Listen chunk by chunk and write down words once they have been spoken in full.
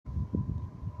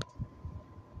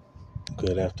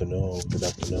Good afternoon. Good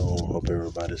afternoon. Hope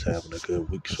everybody's having a good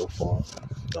week so far.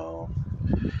 Your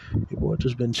boy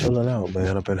just been chilling out,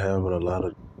 man. I've been having a lot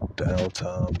of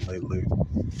downtime lately.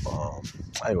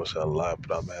 I ain't gonna say a lot,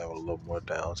 but I've been having a little more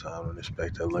downtime than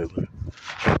expected lately.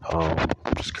 I'm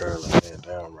just currently laying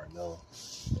down right now.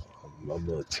 I'm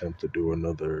gonna attempt to do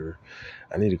another.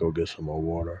 I need to go get some more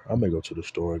water. I may go to the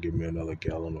store and get me another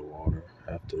gallon of water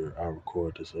after I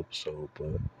record this episode.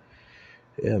 But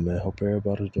yeah, man. Hope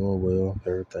everybody's doing well.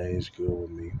 Everything's good with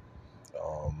me.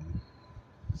 Um,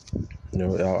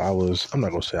 I'm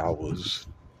not gonna say I was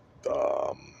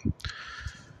um,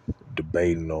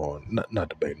 debating on, not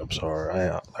debating. I'm sorry.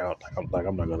 I'm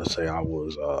not gonna say I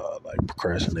was like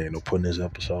procrastinating or putting this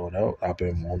episode out. I've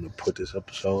been wanting to put this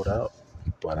episode out,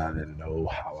 but I didn't know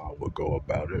how I would go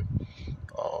about it.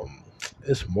 Um,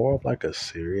 it's more of like a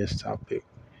serious topic.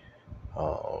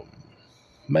 Um,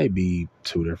 Maybe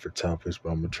two different topics,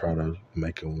 but I'm gonna try to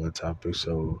make it one topic.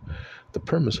 So, the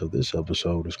premise of this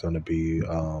episode is gonna be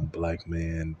black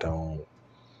men don't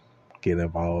get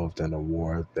involved in a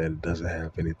war that doesn't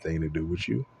have anything to do with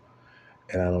you.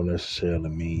 And I don't necessarily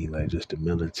mean like just the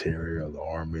military or the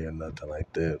army or nothing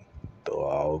like that. Though,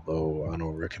 although I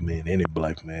don't recommend any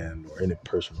black man or any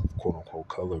person of quote unquote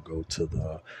color go to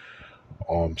the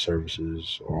armed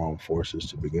services or armed forces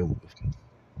to begin with.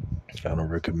 I don't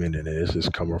recommend it. This is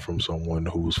coming from someone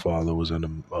whose father was in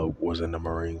the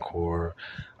Marine Corps.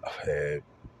 I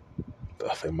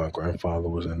think my grandfather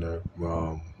was in the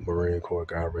Marine Corps.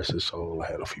 God rest his soul. I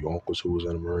had a few uncles who was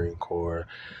in the Marine Corps.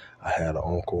 I had an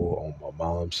uncle on my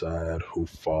mom's side who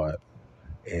fought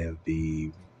in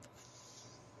the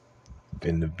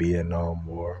Vietnam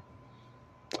War.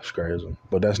 It's crazy,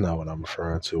 but that's not what I'm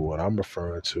referring to. What I'm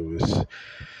referring to is,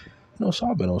 so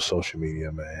I've been on social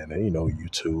media, man, and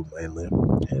YouTube mainly,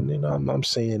 and I'm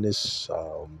seeing this.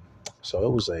 So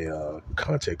it was a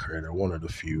content creator, one of the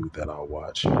few that I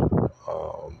watch.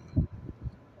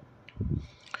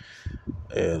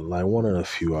 And like one of the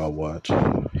few I watch,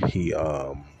 he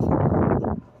so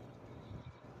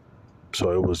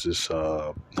it was this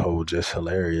whole Just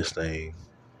Hilarious thing.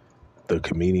 The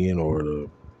comedian or the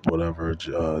whatever,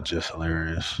 Just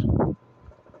Hilarious.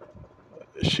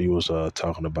 She was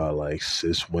talking about like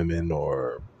cis women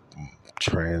or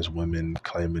trans women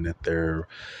claiming that they're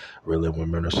really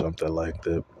women or something like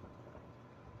that.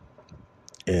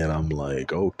 And I'm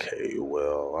like, okay,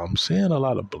 well, I'm seeing a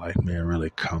lot of black men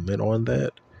really comment on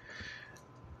that.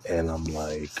 And I'm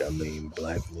like,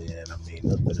 black men,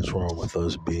 nothing is wrong with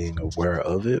us being aware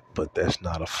of it, but that's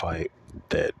not a fight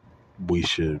that we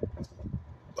should,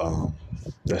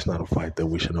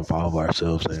 involve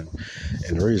ourselves in.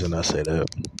 And the reason I say that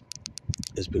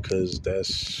is because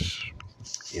that's,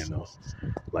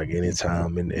 like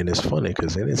anytime, and it's funny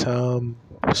because anytime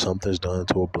something's done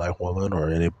to a black woman or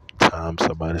any time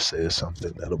somebody says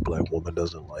something that a black woman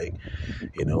doesn't like,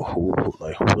 who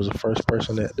was the first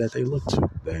person that they looked to?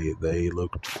 They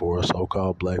looked for a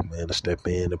so-called black man to step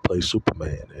in and play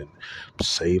Superman and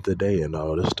save the day and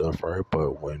all this stuff, right?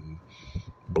 But when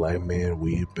black men,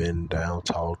 we've been down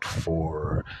talked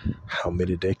for how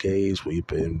many decades?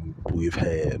 We've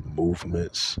had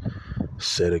movements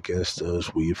set against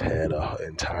us. We've had an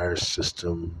entire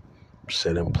system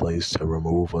set in place to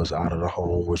remove us out of the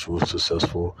home, which was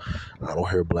successful. I don't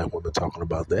hear black women talking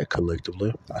about that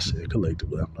collectively. I say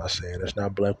collectively. I'm not saying there's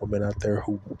not black women out there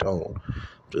who don't.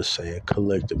 I'm just saying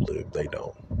collectively they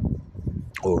don't.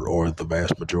 Or the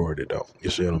vast majority don't.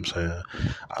 You see what I'm saying?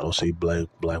 I don't see black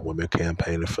women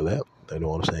campaigning for that. You know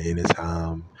what I'm saying?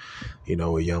 Anytime,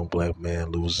 a young black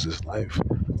man loses his life,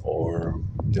 or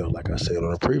like I said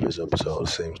on a previous episode, it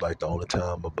seems like the only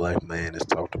time a black man is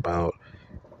talked about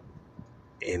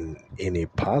in any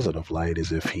positive light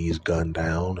is if he's gunned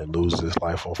down and loses his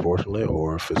life, unfortunately,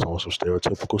 or if it's on some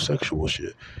stereotypical sexual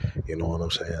shit. You know what I'm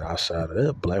saying? Outside of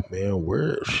that, black men,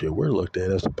 we're looked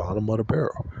at as the bottom of the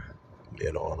barrel.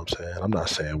 You know what I'm saying? I'm not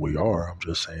saying we are. I'm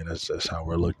just saying that's how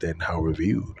we're looked at and how we're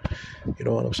viewed. You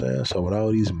know what I'm saying? So with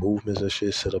all these movements and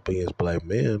shit set up against black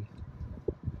men,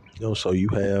 so you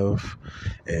have,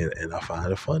 and I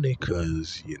find it funny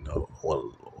because, because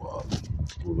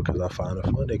I find it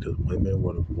funny because women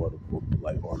were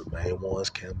the main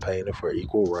ones campaigning for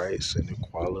equal rights and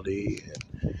equality and,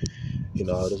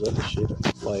 all this other shit.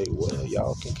 Like, well,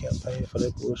 y'all can campaign for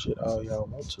that bullshit all y'all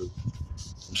want to.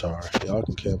 I'm sorry, y'all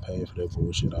can campaign for that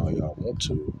bullshit all y'all want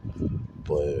to,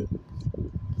 but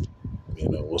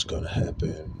what's gonna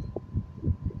happen?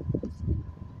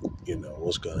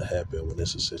 What's gonna happen when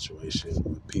it's a situation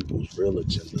where people's real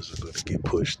agendas are gonna get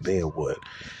pushed? Then what?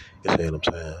 You see what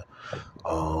I'm saying?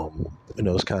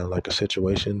 It's kind of like a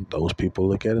situation. Those people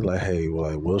look at it like, hey,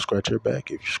 well, like, we'll scratch your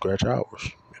back if you scratch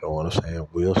ours. You know what I'm saying?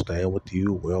 We'll stand with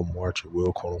you. We'll march.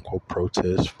 We'll quote unquote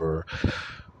protest for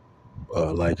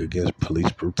like against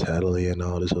police brutality and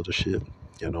all this other shit.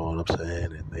 You know what I'm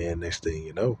saying? And then next thing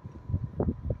you know,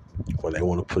 when they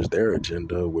want to push their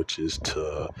agenda, which is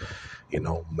to,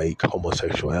 make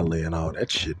homosexuality and all that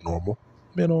shit normal.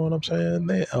 You know what I'm saying?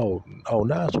 Now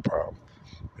it's a problem.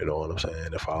 You know what I'm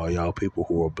saying? If all y'all people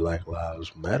who are Black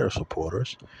Lives Matter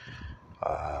supporters,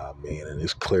 and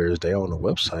it's clear as day on the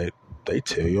website, they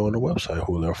tell you on the website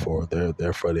who they're for.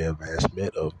 They're for the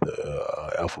advancement of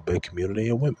the alphabet community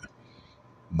and women.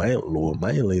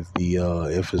 Mainly the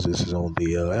emphasis is on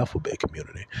the alphabet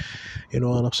community. You know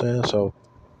what I'm saying? So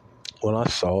when I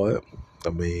saw it,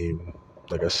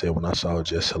 like I said, when I saw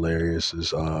Jess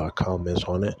Hilarious's comments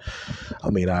on it,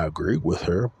 I agree with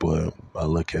her, but I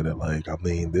look at it like,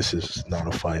 this is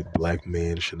not a fight Black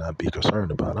men should not be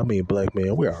concerned about. Black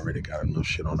men, we already got enough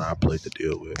shit on our plate to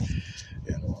deal with.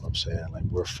 You know what I'm saying? Like,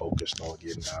 we're focused on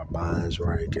getting our minds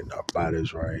right, getting our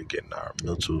bodies right, getting our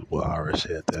mental, well, I already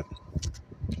said that,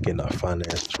 getting our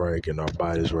finances right, getting our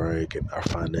bodies right, getting our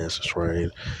finances right,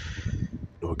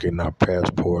 getting our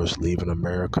passports, leaving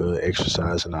America,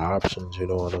 exercising our options, you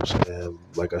know what I'm saying?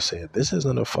 Like I said, this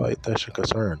isn't a fight that should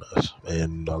concern us.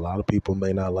 And a lot of people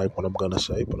may not like what I'm going to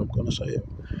say, but I'm going to say it.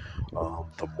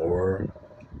 The more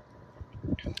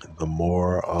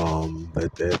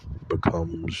that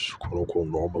becomes quote unquote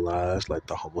normalized, like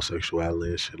the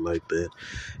homosexuality and shit like that,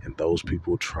 and those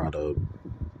people try to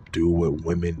do what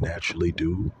women naturally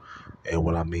do. And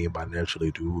what I mean by naturally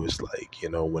do is, like,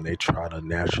 when they try to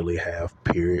naturally have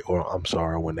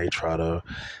when they try to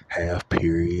have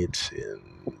periods and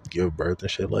give birth and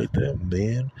shit like that,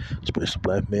 men, especially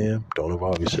Black men, don't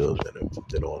involve yourselves in it.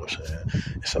 You know what I'm saying?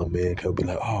 And some men can be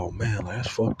like, oh man, like, that's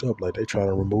fucked up. Like, they trying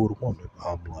to remove the woman.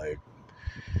 I'm like,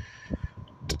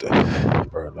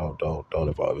 bro, don't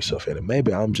involve yourself in it.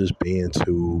 Maybe I'm just being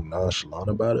too nonchalant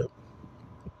about it.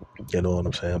 You know what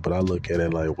I'm saying? But I look at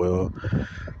it like, well,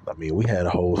 we had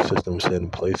a whole system set in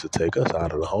place to take us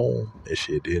out of the home and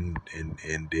shit. And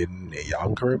y'all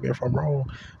can correct me if I'm wrong,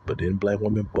 but didn't Black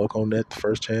women buck on that the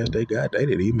first chance they got? They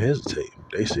didn't even hesitate.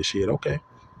 They said, shit, okay,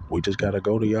 we just got to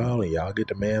go to y'all and y'all get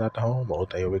the man out the home. Only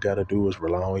thing we got to do is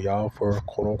rely on y'all for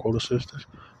quote unquote assistance.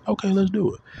 Okay, let's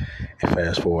do it. And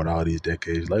fast forward all these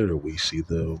decades later, we see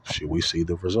the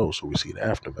results, so we see the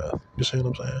aftermath. You see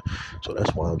what I'm saying? So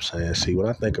that's why I'm saying, see, when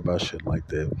I think about shit like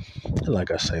that, and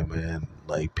like I say, man,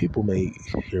 like, people may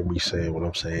hear me saying what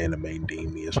I'm saying and may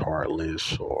deem me as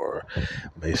heartless, or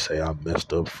may say I'm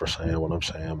messed up for saying what I'm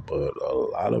saying, but a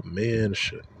lot of men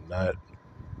should not,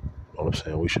 what I'm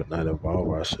saying, we should not involve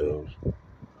ourselves.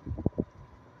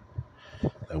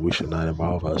 And we should not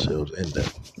involve ourselves in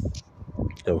that.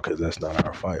 Because that's not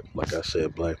our fight. Like I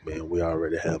said, Black men, we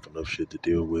already have enough shit to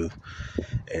deal with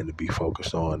and to be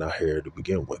focused on out here to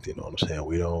begin with. You know what I'm saying?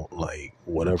 We don't, like,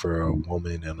 whatever a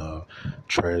woman and a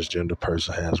transgender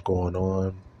person has going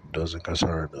on doesn't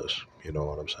concern us. You know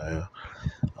what I'm saying?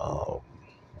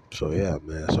 So yeah,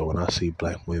 man. So when I see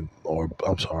Black women, when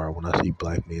I see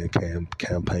Black men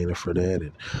campaigning for that,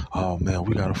 and oh man,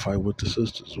 we gotta fight with the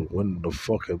sisters. When the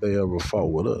fuck have they ever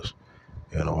fought with us?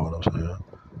 You know what I'm saying?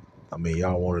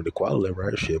 Y'all wanted equality,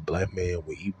 right? Shit, Black men,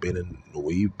 we've been,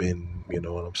 you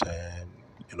know what I'm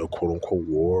saying, quote unquote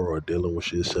war or dealing with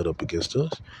shit set up against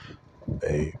us.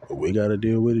 Hey, we gotta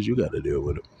deal with it, you gotta deal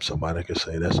with it. Somebody can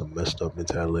say that's a messed up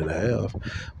mentality to have,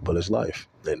 but it's life.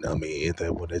 And ain't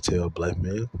that what they tell Black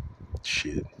men?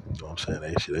 Shit, you know what I'm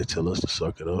saying? They tell us to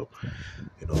suck it up.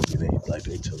 You know what I mean?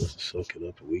 They tell us to suck it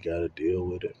up and we gotta deal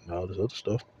with it and all this other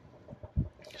stuff.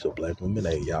 So Black women,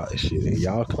 hey, y'all, shit, and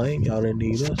y'all claim y'all didn't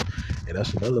need us. And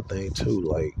that's another thing too.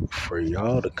 Like, for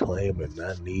y'all to claim and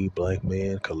not need Black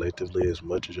men collectively as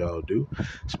much as y'all do,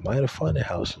 it's mighty funny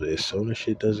how as soon as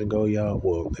shit doesn't go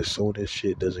as soon as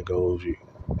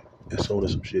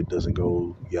some shit doesn't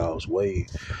go y'all's way,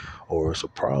 or it's a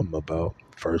problem about,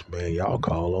 first man y'all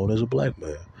call on is a Black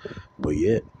man. But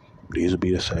yet, these will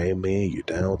be the same men you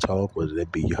down talk, whether they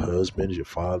be your husbands, your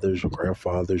fathers, your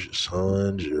grandfathers, your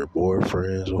sons, your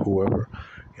boyfriends, or whoever.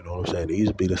 You know what I'm saying? These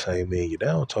will be the same men you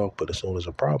down talk, but as soon as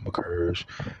a problem occurs,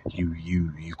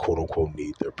 you quote unquote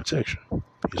need their protection.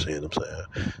 You see what I'm saying?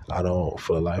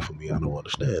 For the life of me, I don't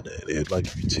understand that. It's like,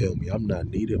 if you tell me I'm not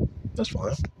needed, that's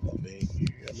fine.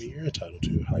 You're entitled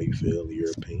to how you feel,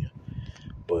 your opinion,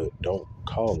 but don't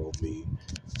call on me.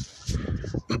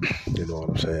 You know what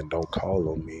I'm saying? Don't call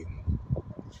on me.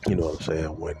 You know what I'm saying?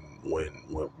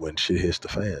 When shit hits the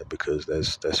fan, because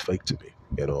that's fake to me.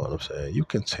 You know what I'm saying? You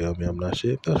can tell me I'm not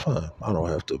shit. That's fine. I don't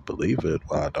have to believe it.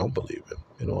 Well, I don't believe it.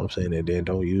 You know what I'm saying? And then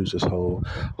don't use this whole,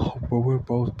 oh, well, we're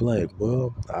both black.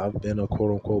 Well, I've been a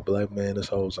quote unquote black man this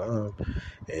whole time,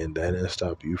 and that didn't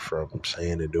stop you from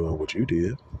saying and doing what you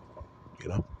did. You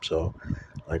know? So,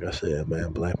 like I said,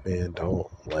 man, black men don't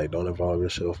involve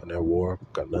yourself in that war.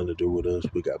 Got nothing to do with us.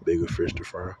 We got bigger fish to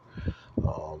fry.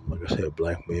 Like I said,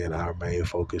 black men, our main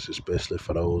focus, especially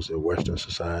for those in Western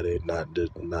society, not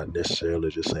necessarily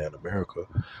just saying America,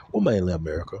 well, mainly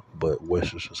America, but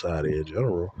Western society in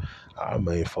general, our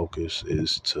main focus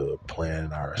is to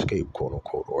plan our escape, quote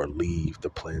unquote, or leave the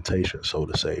plantation, so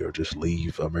to say, or just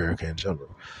leave America in general.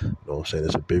 You know what I'm saying?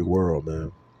 It's a big world,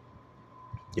 man.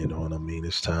 You know what I mean?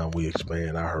 It's time we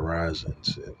expand our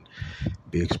horizons and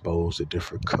be exposed to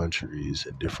different countries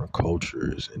and different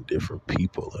cultures and different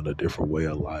people and a different way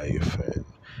of life and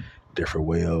different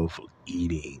way of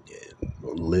eating and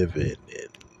living and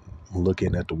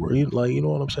looking at the world. Like, you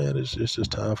know what I'm saying? It's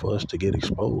just time for us to get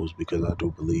exposed, because I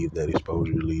do believe that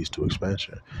exposure leads to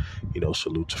expansion. You know,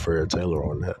 salute to Fred Taylor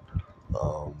on that.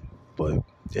 But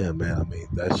yeah, man, I mean,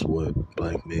 that's what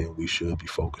black men we should be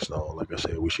focused on. Like I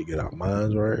said, we should get our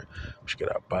minds right, we should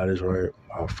get our bodies right,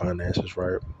 our finances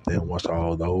right. Then once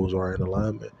all those are in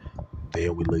alignment,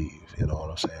 then we leave. You know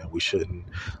what I'm saying? We shouldn't,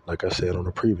 like I said on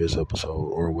the previous episode,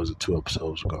 or was it 2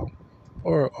 episodes ago?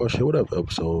 Or shit, whatever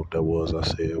episode that was, I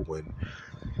said when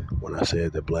I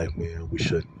said that black men we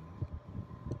shouldn't,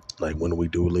 like, when we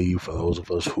do leave, for those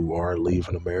of us who are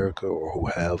leaving America or who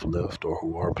have left or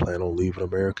who are planning on leaving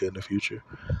America in the future,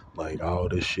 like, all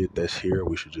this shit that's here,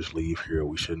 we should just leave here.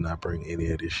 We should not bring any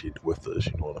of this shit with us.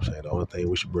 You know what I'm saying? The only thing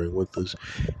we should bring with us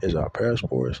is our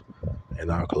passports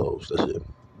and our clothes. That's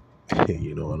it.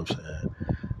 You know what I'm saying?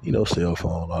 You know, cell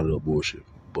phone, all of the bullshit.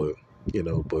 But, you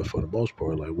know, but for the most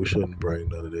part, like, we shouldn't bring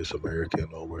none of this American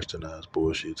or westernized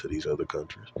bullshit to these other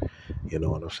countries. You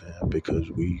know what I'm saying? Because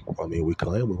we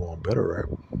claim we want better, right?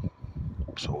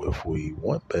 So if we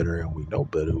want better and we know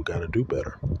better, we gotta do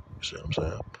better. You see what I'm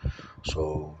saying?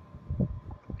 So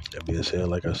that being said,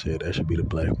 like I said, that should be the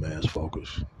black man's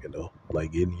focus. You know,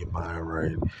 like getting your mind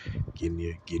right, getting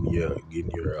your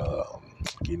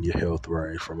health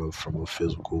right from a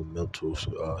physical, mental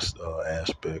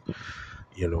aspect.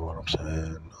 You know what I'm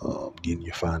saying? Getting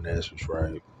your finances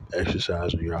right,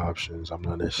 exercising your options. I'm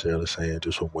not necessarily saying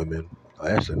just for women.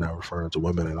 I'm actually not referring to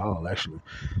women at all. Actually,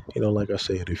 you know, like I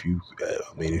said, if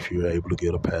you're able to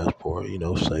get a passport, you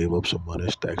know, save up some money,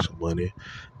 stack some money,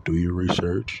 do your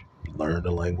research, learn the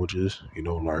languages. You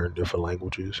know, learn different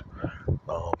languages,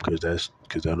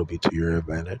 because that'll be to your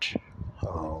advantage.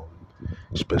 Um,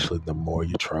 Especially the more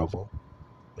you travel.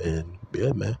 And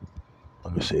yeah, man.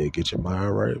 Like I said, get your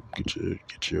mind right, get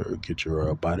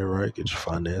your body right, get your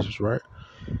finances right,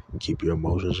 keep your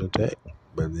emotions intact.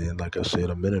 But then, like I said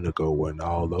a minute ago, when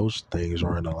all those things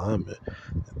are in alignment,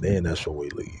 then that's when we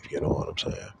leave. You know what I'm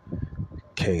saying?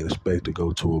 Can't expect to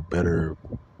go to a better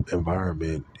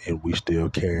environment and we still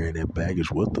carrying that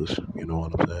baggage with us. You know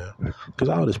what I'm saying? Because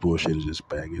all this bullshit is just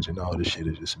baggage, and all this shit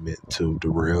is just meant to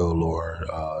derail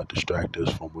or distract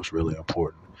us from what's really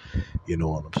important. You know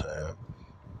what I'm saying?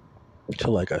 So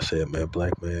like I said, man,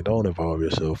 black man, don't involve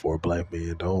yourself, or black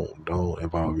man, don't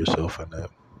involve yourself in that.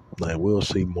 Like, we'll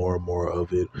see more and more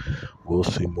of it. We'll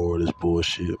see more of this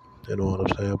bullshit. You know what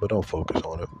I'm saying? But don't focus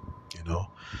on it. You know,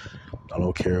 I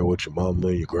don't care what your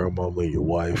mama, your grandmama, your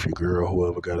wife, your girl,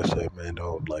 whoever gotta say, man.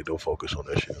 Don't focus on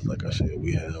that shit. Like I said,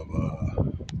 we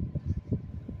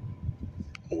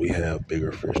have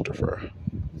bigger fish to fry.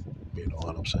 You know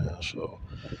what I'm saying? So,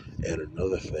 and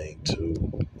another thing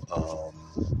too.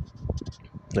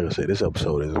 Like I said, this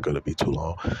episode isn't going to be too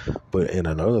long. But and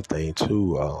another thing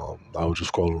too, I was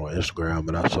just scrolling on Instagram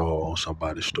and I saw on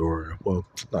somebody's story. Well,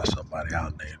 not somebody, I'll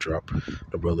name drop.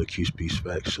 The brother Q Speaks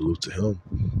Facts, salute to him.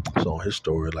 So on his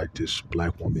story, like, this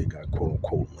black woman got quote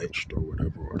unquote lynched or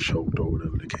whatever, or choked or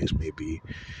whatever the case may be,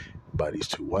 by these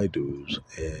two white dudes.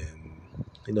 And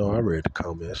you know, I read the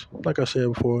comments. Like I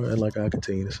said before, and like I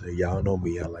continue to say, y'all know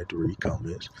me, I like to read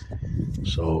comments.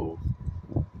 So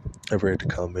I read the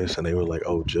comments and they were like,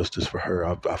 "Oh, justice for her."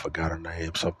 I forgot her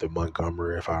name, something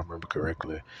Montgomery, if I remember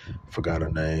correctly. Forgot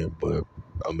her name, but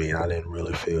I mean, I didn't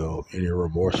really feel any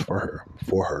remorse for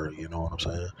her. You know what I'm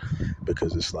saying?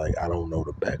 Because it's like, I don't know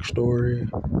the backstory.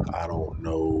 I don't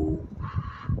know.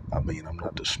 I mean, I'm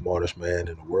not the smartest man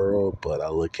in the world, but I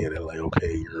look at it like,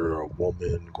 okay, you're a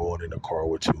woman going in a car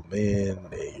with two men,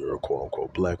 and you're a quote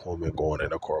unquote black woman going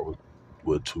in a car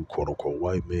with two quote unquote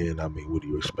white men. I mean, what do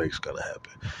you expect is gonna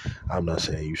happen? I'm not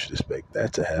saying you should expect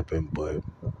that to happen, but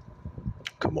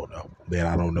come on now. Man,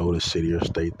 I don't know the city or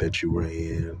state that you were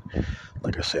in.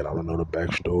 Like I said, I don't know the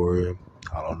backstory.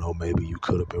 I don't know, maybe you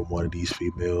could have been one of these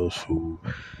females who,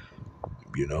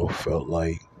 felt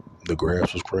like the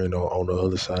grass was green on the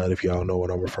other side, if y'all know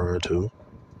what I'm referring to.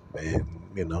 And,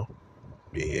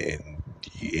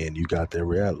 and you got that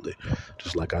reality.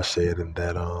 Just like I said in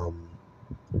the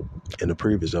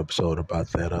previous episode about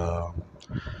that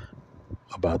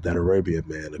Arabian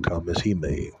man, the comments he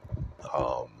made.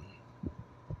 Um,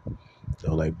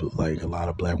 like a lot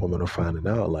of black women are finding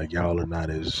out, like y'all are not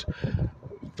as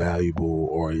valuable,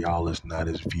 or y'all is not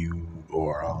as viewed,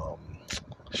 or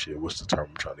shit. What's the term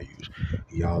I'm trying to use?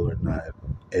 Y'all are not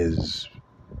as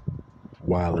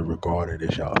widely regarded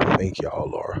as y'all think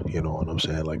y'all are. You know what I'm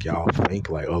saying? Like y'all think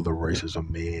like other races of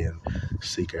men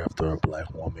seek after a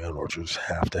black woman or just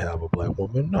have to have a black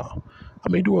woman. No. I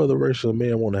mean, do other races of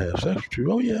men want to have sex with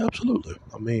you? Oh yeah, absolutely.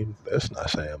 I mean, that's not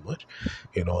saying much.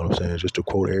 You know what I'm saying? Just to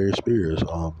quote Aries Spears,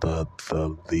 the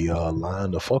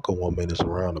line to fuck a woman is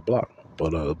around the block.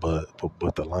 But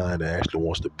the line that actually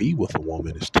wants to be with a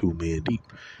woman is two men deep.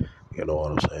 You know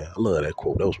what I'm saying? I love that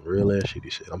quote. That was some real ass shit he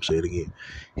said. I'm saying it again.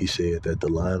 He said that the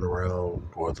line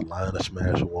to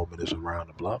smash a woman is around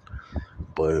the block,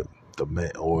 but the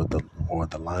man or the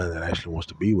line that actually wants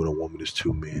to be with a woman is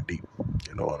two men deep.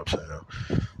 You know what I'm saying?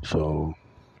 So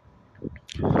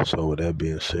with that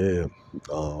being said,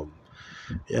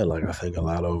 yeah, like I think a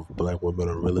lot of black women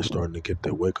are really starting to get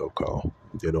that wake up call.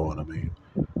 You know what I mean?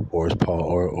 Or as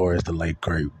as the late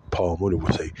great Paul Mooney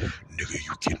would say, "Nigga,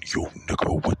 you getting your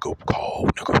nigga wake up call,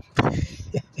 nigga."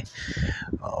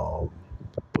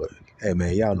 But hey,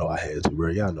 man, y'all know I had to, bro.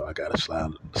 Y'all know I got to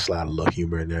slide a little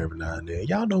humor in there every now and then.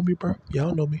 Y'all know me, bro.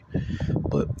 Y'all know me.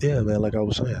 But yeah, man, like I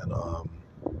was saying,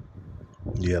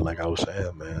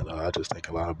 man, I just think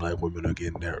a lot of black women are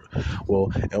getting there. Well,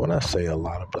 and when I say a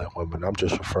lot of black women, I'm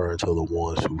just referring to the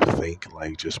ones who think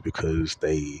like just because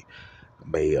they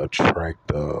may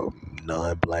attract a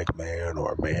non-black man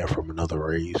or a man from another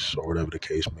race or whatever the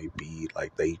case may be,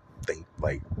 like they think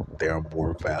like they're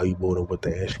more valuable than what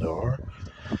they actually are.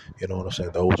 You know what I'm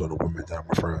saying? Those are the women that I'm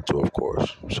referring to, of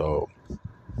course. So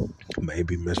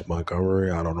maybe Miss Montgomery,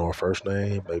 I don't know her first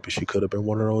name. Maybe she could have been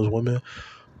one of those women.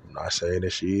 I'm not saying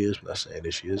that she is. I'm not saying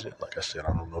that she isn't. Like I said,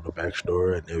 I don't know the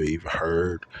backstory. I never even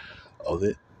heard of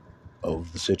it,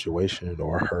 of the situation,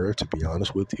 or her, to be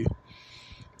honest with you.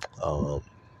 Um,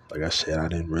 like I said, I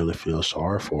didn't really feel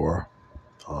sorry for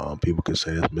her. People could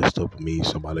say it's messed up with me.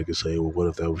 Somebody could say, well, what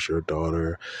if that was your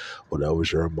daughter? Or that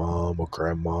was your mom or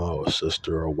grandma or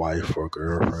sister or wife or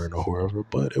girlfriend or whoever?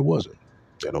 But it wasn't.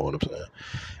 You know what I'm saying?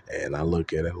 And I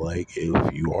look at it like,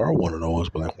 if you are one of those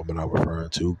black women I'm referring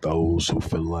to, those who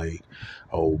feel like,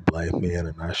 oh, black men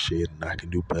are not shit and I can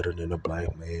do better than a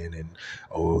black man, and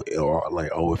or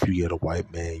if you get a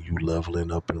white man, you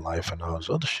leveling up in life and all this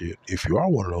other shit. If you are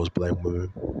one of those black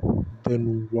women,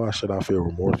 then why should I feel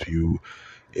remorse for you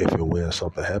if and when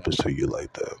something happens to you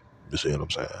like that? You see what I'm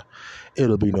saying?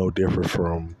 It'll be no different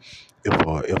from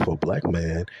if a black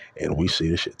man, and we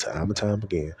see this shit time and time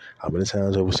again. How many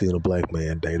times have we seen a black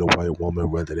man date a white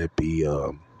woman, whether that be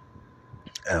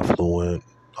affluent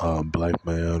black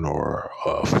man or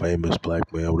a famous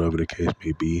black man, whatever the case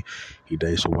may be? He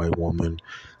dates a white woman,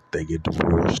 they get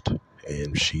divorced,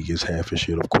 and she gets half his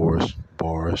shit, of course.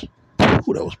 Bars.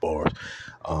 Ooh, that was bars.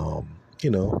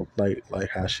 Like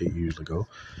how shit usually go.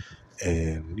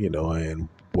 And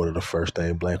one of the first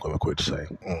thing black women quit to say,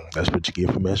 that's what you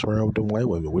get for messing around with them white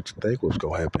women. What you think was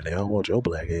going to happen? They don't want your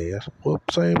black ass. Well,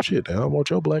 same shit. They don't want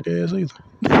your black ass either.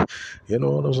 You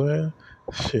know what I'm saying?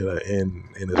 Shit, and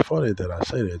it's funny that I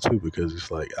say that too, because it's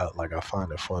like I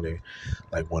find it funny,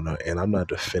 like and I'm not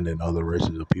defending other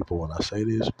races of people when I say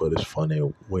this, but it's funny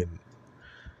when,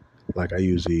 like, I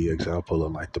use the example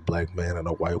of like the black man and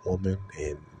a white woman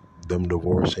and them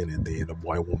divorcing, and then the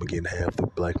white woman getting half the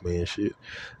black man shit.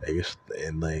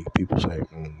 And like people say,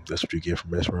 that's what you get from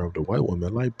messing around with the white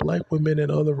woman. Like, black women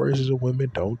and other races of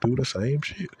women don't do the same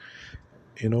shit.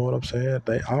 You know what I'm saying?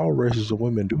 All races of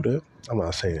women do that. I'm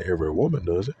not saying every woman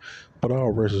does it, but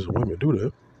all races of women do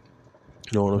that.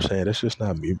 You know what I'm saying? That's just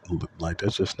not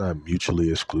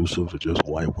mutually exclusive to just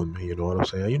white women. You know what I'm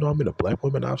saying? You know how many black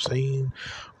women I've seen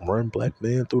run black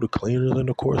men through the cleaners in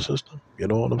the court system? You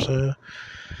know what I'm saying?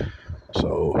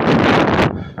 So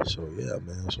yeah,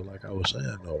 man. So like I was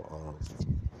saying, though,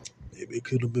 maybe it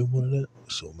could have been one of that.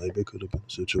 So maybe it could have been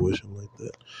a situation like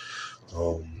that.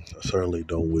 I certainly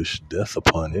don't wish death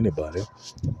upon anybody.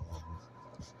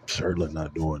 Certainly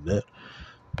not doing that.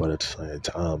 But at the same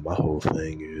time, my whole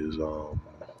thing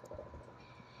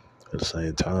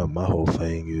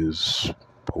is,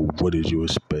 what did you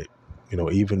expect? You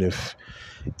know, even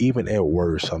at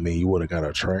worst, I mean, you would have got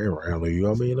a train around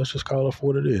you. I mean, let's just call it for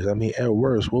what it is. I mean, at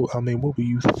worst, what would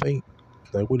you think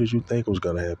Like, what did you think was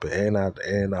gonna happen?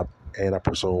 And I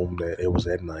presumed that it was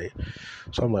at night.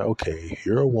 So I'm like, okay,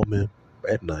 you're a woman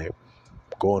at night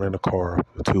going in a car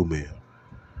with two men.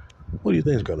 What do you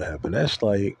think is gonna happen? That's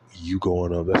like you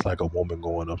going up. That's like a woman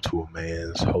going up to a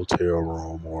man's hotel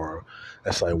room, or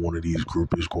that's like one of these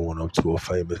groupies going up to a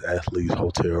famous athlete's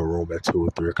hotel room at 2 or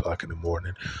 3 o'clock in the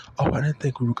morning. Oh, I didn't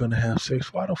think we were gonna have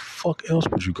sex. Why the fuck else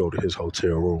would you go to his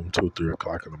hotel room 2 or 3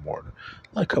 o'clock in the morning?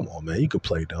 Like, come on, man, you could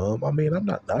play dumb. I mean, I'm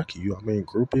not knocking you. I mean,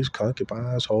 groupies,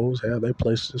 concubines, hoes have their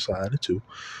place in society too.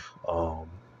 Um,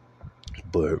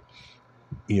 but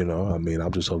I mean,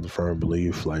 I'm just of the firm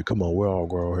belief, like, come on, we're all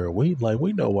grown here. We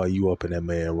know why you up in that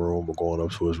man room or going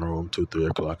up to his room 2, 3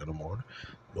 o'clock in the morning.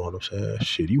 You know what I'm saying?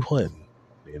 Shit, you hunting.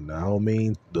 And I don't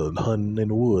mean the hunting in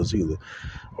the woods either.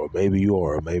 Or maybe you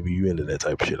are, or maybe you into that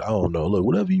type of shit. I don't know. Look,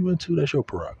 whatever you into, that's your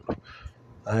prerogative.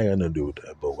 I ain't got nothing to do with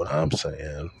that. But what I'm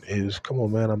saying is, come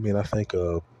on, man. I mean, I think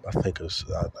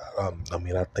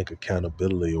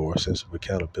accountability, or a sense of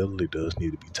accountability, does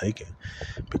need to be taken,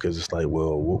 because it's like,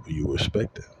 well, what were you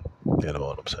expecting? You know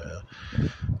what I'm saying?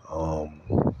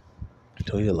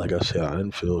 So yeah, like I said, I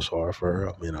didn't feel sorry for her.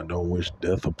 I mean, I don't wish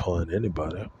death upon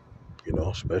anybody,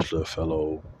 especially a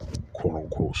fellow quote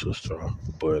unquote sister.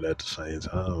 But at the same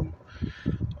time,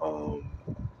 um,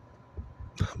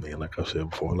 I mean, like I said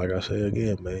before, like I say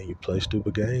again, man, you play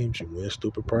stupid games, you win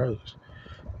stupid prizes.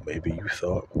 Maybe you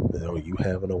thought, you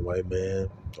having a white man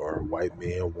or a white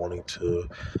man wanting to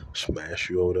smash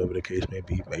you, or whatever the case may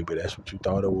be. Maybe that's what you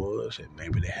thought it was, and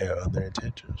maybe they had other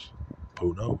intentions.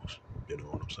 Who knows? You know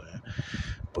what I'm saying?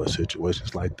 But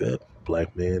situations like that,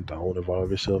 black men don't involve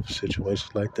yourself in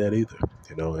situations like that either.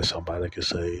 And somebody could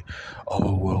say,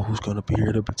 oh, well, who's going to be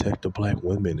here to protect the black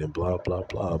women and blah, blah,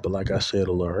 blah. But like I said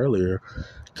a little earlier,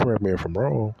 correct me if I'm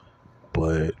wrong,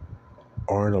 but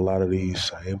aren't a lot of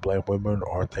these same black women,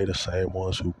 aren't they the same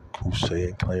ones who say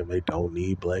and claim they don't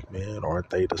need black men? Aren't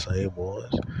they the same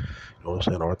ones? You know what I'm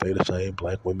saying? Aren't they the same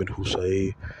black women who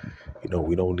say,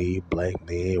 we don't need black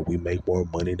men, we make more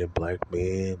money than black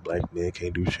men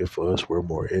can't do shit for us, we're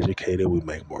more educated, we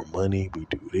make more money, we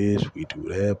do this, we do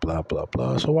that, blah, blah,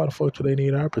 blah. So why the fuck do they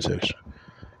need our protection?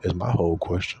 Is my whole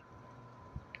question.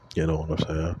 You know what I'm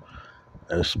saying?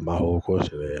 That's my whole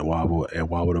question. And why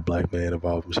would a black man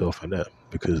involve himself in that?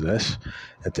 Because that's,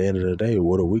 at the end of the day,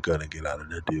 what are we gonna get out of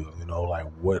that deal? Like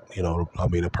what? I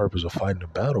mean, the purpose of fighting the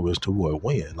battle is to what?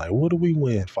 Win. Like, what do we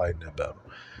win fighting that battle?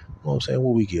 You know what I'm saying?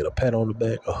 What we get? A pat on the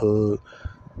back, a hug.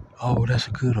 Oh, that's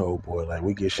a good old boy. Like,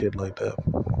 we get shit like that.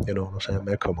 You know what I'm saying?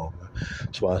 Man, come on, man.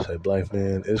 That's why I say, black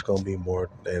man, it's gonna be more.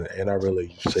 And I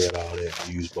really say it all that.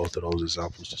 Use both of those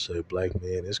examples to say, black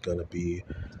man, it's gonna be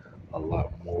a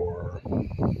lot more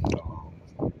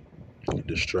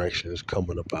distractions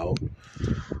coming about,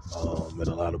 and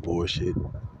a lot of bullshit,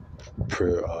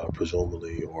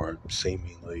 presumably or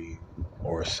seemingly,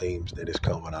 or seems that it's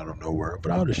coming out of nowhere.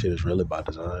 But all this shit is really by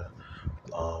design.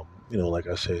 Like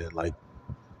I said, like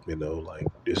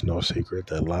it's no secret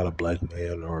that a lot of black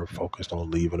men are focused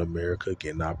on leaving America,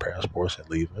 getting our passports and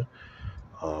leaving.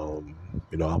 I'm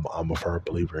a firm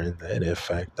believer in that. In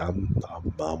fact, I'm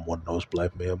one of those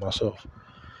black men myself.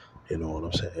 You know what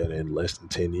I'm saying? In less than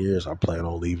 10 years, I plan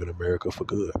on leaving America for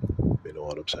good. You know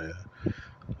what I'm saying?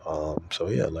 So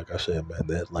yeah, like I said, man,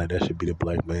 that should be the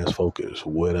black man's focus.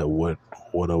 What a woman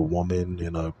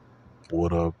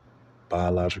what a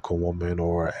biological woman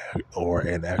or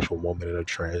an actual woman and a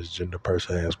transgender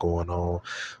person has going on.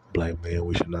 Black men,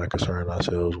 we should not concern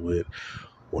ourselves with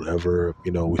whatever.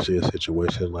 We see a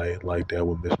situation like that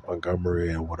with Miss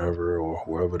Montgomery and whatever, or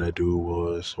whoever that dude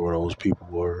was, or those people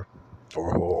were,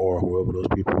 or whoever those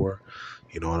people were.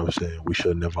 You know what I'm saying? We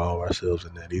shouldn't involve ourselves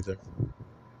in that either.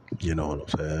 You know what I'm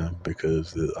saying?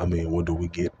 Because what do we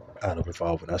get out of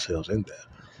involving ourselves in that?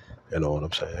 You know what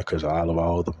I'm saying? Because out of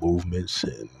all the movements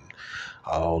and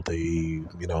all the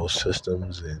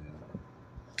systems and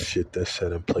shit that's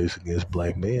set in place against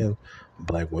black men,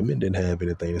 black women didn't have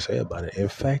anything to say about it. In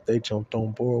fact, they jumped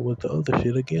on board with the other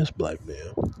shit against black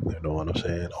men. You know what I'm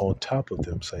saying? On top of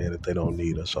them saying that they don't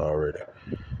need us already.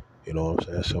 You know what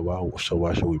I'm saying? So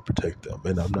why should we protect them?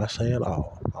 And I'm not saying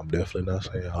all. I'm definitely not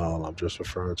saying all. I'm just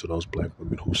referring to those black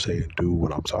women who say and do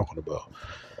what I'm talking about.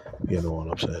 You know what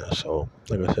I'm saying? So,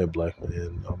 like I said, black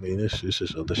men, it's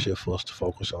just other shit for us to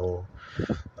focus on.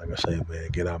 Like I say, man,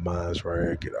 get our minds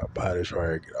right, get our bodies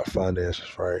right, get our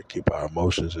finances right, keep our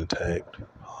emotions intact.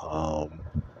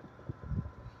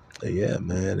 Yeah,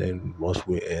 man, and once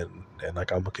and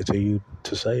like I'm gonna continue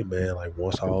to say, man, like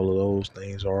once all of those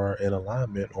things are in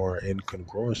alignment or in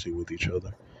congruency with each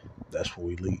other, that's where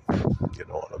we leave. You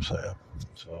know what I'm saying?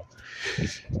 So,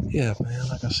 yeah, man,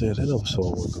 like I said, that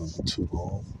episode wasn't going to be too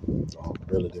long.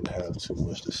 Really didn't have too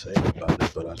much to say about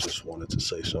it, but I just wanted to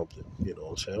say something. You know what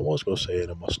I'm saying? I was going to say it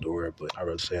in my story, but I'd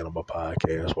rather say it on my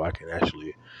podcast where I can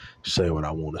actually say what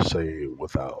I want to say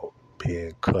without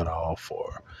being cut off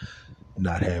or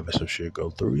not having some shit go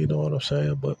through. You know what I'm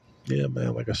saying? But yeah,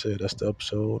 man, like I said, that's the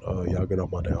episode. Y'all get on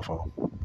my damn phone.